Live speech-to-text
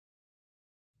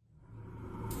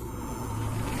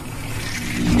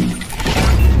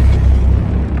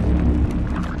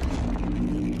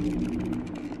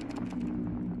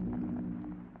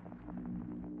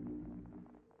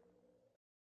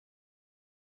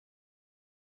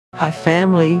A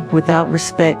family without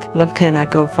respect, love cannot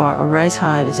go far or rise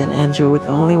high as an angel with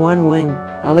only one wing.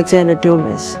 Alexander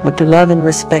Dumas. What do love and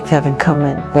respect have in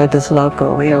common? Where does love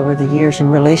go away over the years and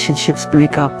relationships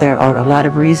break up? There are a lot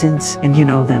of reasons, and you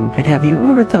know them. But have you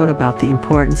ever thought about the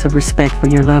importance of respect for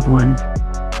your loved one?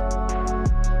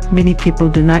 Many people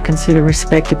do not consider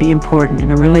respect to be important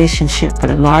in a relationship, but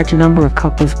a large number of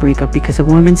couples break up because a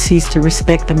woman ceases to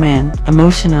respect a man.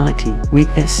 Emotionality,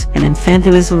 weakness, and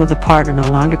infantilism of the partner no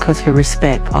longer cause her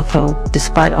respect. Although,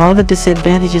 despite all the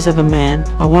disadvantages of a man,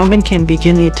 a woman can be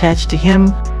genuinely attached to him.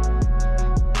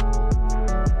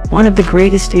 One of the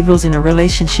greatest evils in a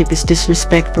relationship is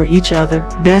disrespect for each other.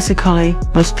 Basically,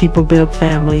 most people build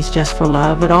families just for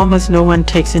love, but almost no one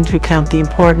takes into account the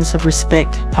importance of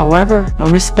respect. However, a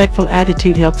respectful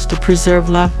attitude helps to preserve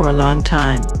love for a long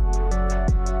time.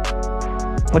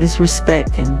 What is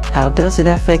respect and how does it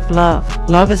affect love?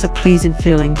 Love is a pleasing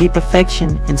feeling, deep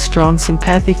affection, and strong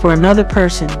sympathy for another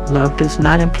person. Love does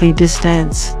not imply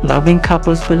distance. Loving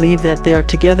couples believe that they are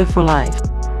together for life.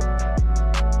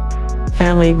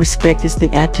 Family respect is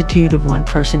the attitude of one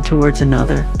person towards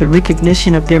another, the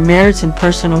recognition of their merits and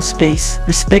personal space.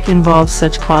 Respect involves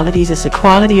such qualities as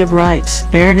equality of rights,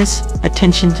 fairness,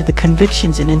 attention to the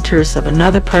convictions and interests of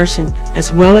another person,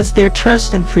 as well as their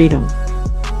trust and freedom.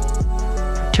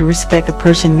 To respect a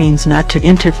person means not to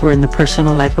interfere in the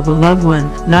personal life of a loved one,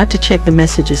 not to check the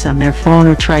messages on their phone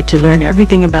or try to learn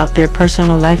everything about their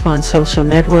personal life on social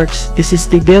networks. This is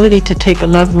the ability to take a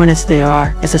loved one as they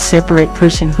are, as a separate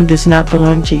person who does not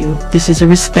belong to you. This is a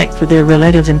respect for their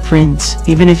relatives and friends,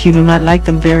 even if you do not like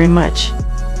them very much.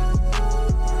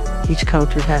 Each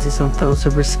culture has its own dose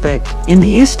of respect. In the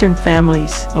Eastern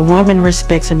families, a woman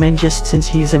respects a man just since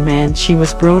he is a man. She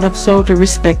was brought up so to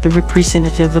respect the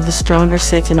representative of the stronger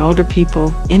sex and older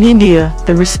people. In India,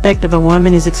 the respect of a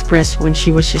woman is expressed when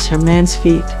she washes her man's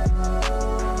feet.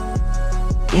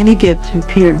 Any gift to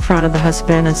appear in front of the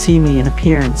husband unseemly in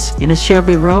appearance, in a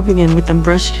shabby robing and with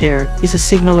unbrushed hair, is a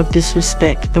signal of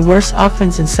disrespect. The worst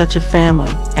offense in such a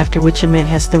family, after which a man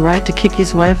has the right to kick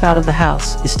his wife out of the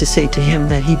house, is to say to him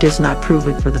that he does not prove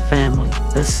it for the family.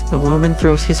 Thus, the woman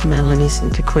throws his manliness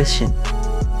into question.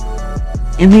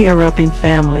 In the European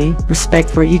family, respect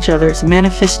for each other is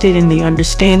manifested in the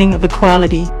understanding of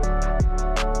equality.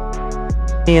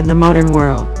 In the modern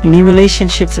world, many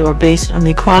relationships are based on the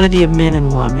equality of men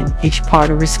and women. Each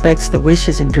partner respects the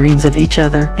wishes and dreams of each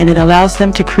other, and it allows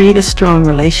them to create a strong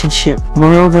relationship.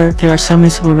 Moreover, there are some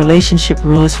useful relationship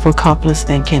rules for couples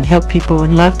that can help people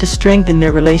in love to strengthen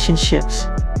their relationships.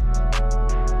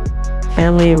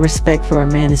 Family respect for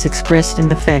a man is expressed in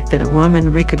the fact that a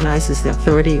woman recognizes the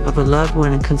authority of a loved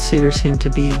one and considers him to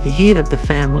be the head of the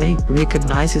family,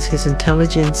 recognizes his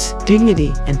intelligence,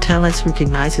 dignity, and talents,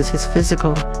 recognizes his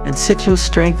physical and sexual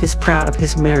strength, is proud of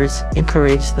his merits,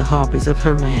 encourages the hobbies of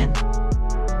her man.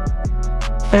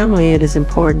 Family, it is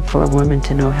important for a woman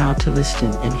to know how to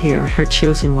listen and hear her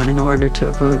chosen one in order to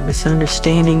avoid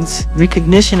misunderstandings.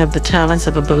 Recognition of the talents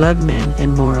of a beloved man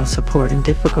and moral support in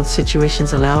difficult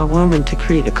situations allow a woman to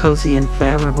create a cozy and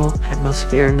favorable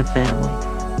atmosphere in the family.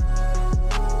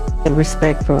 The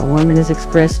respect for a woman is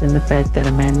expressed in the fact that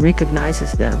a man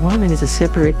recognizes that a woman is a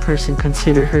separate person,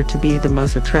 considers her to be the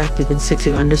most attractive and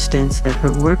sexy, understands that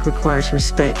her work requires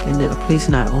respect and that applies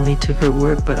not only to her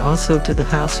work but also to the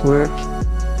housework.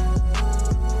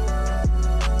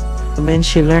 A man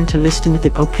should learn to listen to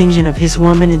the opinion of his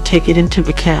woman and take it into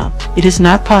account. It is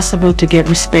not possible to get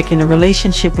respect in a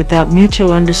relationship without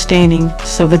mutual understanding,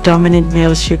 so the dominant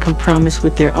male should compromise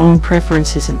with their own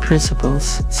preferences and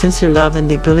principles. Sincere love and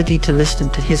the ability to listen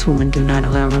to his woman do not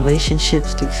allow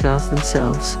relationships to exhaust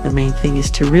themselves. The main thing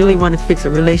is to really want to fix a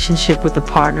relationship with a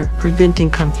partner, preventing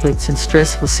conflicts and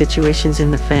stressful situations in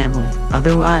the family.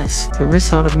 Otherwise, the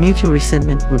result of mutual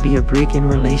resentment will be a break in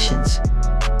relations.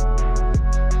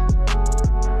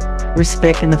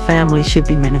 Respect in the family should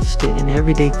be manifested in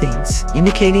everyday things,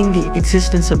 indicating the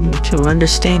existence of mutual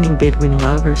understanding between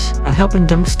lovers, a help in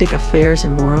domestic affairs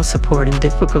and moral support in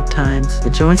difficult times, a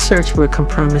joint search for a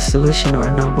compromise solution or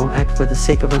a noble act for the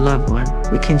sake of a loved one.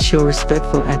 We can show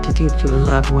respectful attitude to a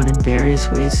loved one in various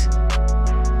ways.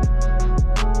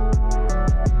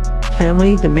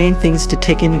 Family, the main thing is to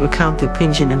take into account the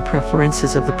opinion and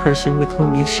preferences of the person with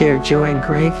whom you share joy and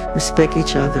grief. Respect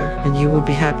each other, and you will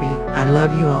be happy. I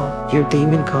love you all. Your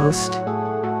Deiman Coast.